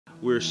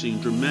we're seeing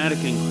dramatic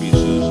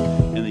increases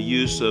in the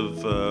use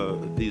of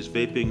these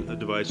vaping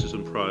devices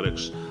and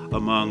products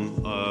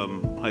among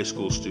high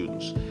school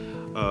students.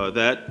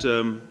 That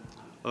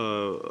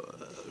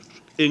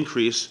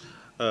increase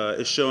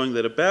is showing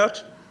that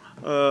about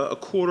a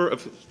quarter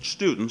of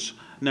students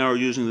now are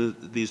using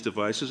these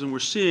devices, and we're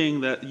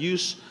seeing that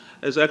use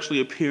is actually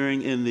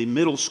appearing in the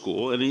middle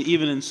school, and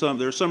even in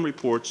there are some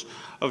reports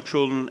of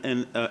children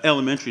in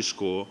elementary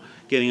school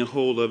getting a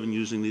hold of and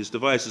using these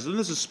devices. And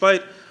this is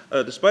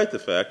despite the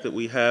fact that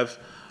we have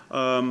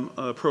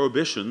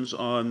prohibitions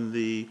on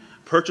the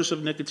purchase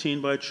of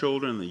nicotine by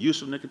children, the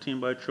use of nicotine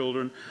by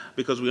children,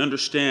 because we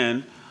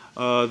understand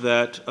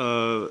that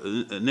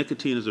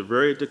nicotine is a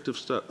very addictive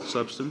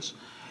substance.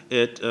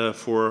 It,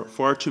 for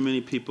far too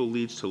many people,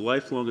 leads to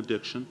lifelong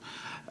addiction.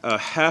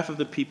 Half of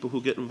the people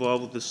who get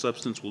involved with this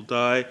substance will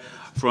die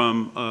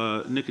from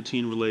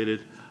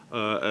nicotine-related,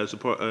 as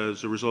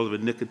a result of a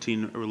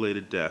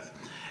nicotine-related death.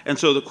 And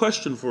so the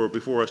question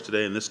before us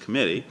today in this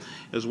committee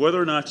is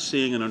whether or not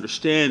seeing and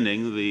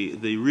understanding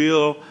the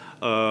real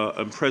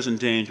and present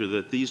danger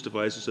that these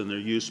devices and their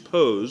use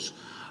pose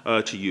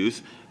to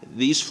youth.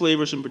 These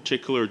flavors in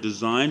particular are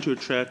designed to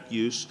attract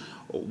use.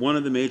 One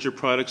of the major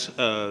products,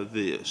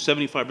 the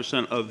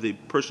 75% of the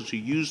persons who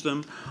use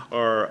them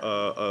are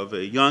of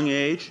a young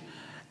age,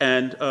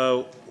 and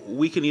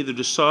we can either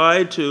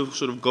decide to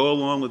sort of go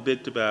along with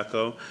big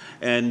tobacco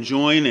and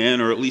join in,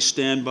 or at least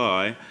stand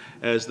by,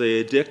 as they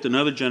addict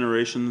another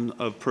generation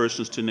of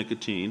persons to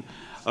nicotine,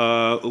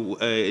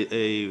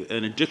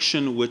 an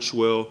addiction which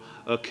will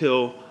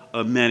kill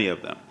many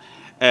of them.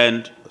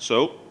 And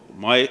so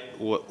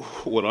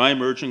what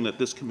I'm urging that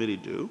this committee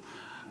do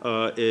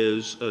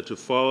is to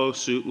follow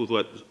suit with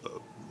what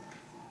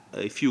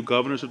a few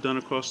governors have done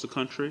across the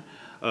country,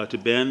 to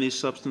ban these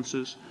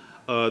substances,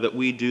 that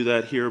we do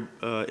that here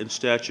in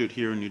statute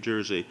here in New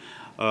Jersey,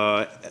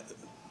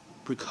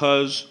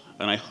 because,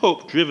 and I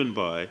hope driven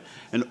by,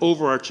 an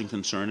overarching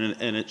concern,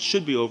 and it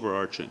should be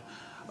overarching,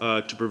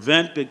 to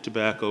prevent big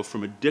tobacco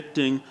from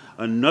addicting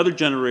another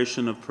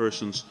generation of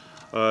persons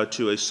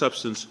to a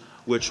substance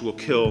which will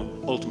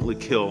ultimately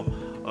kill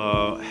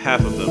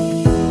half of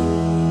them.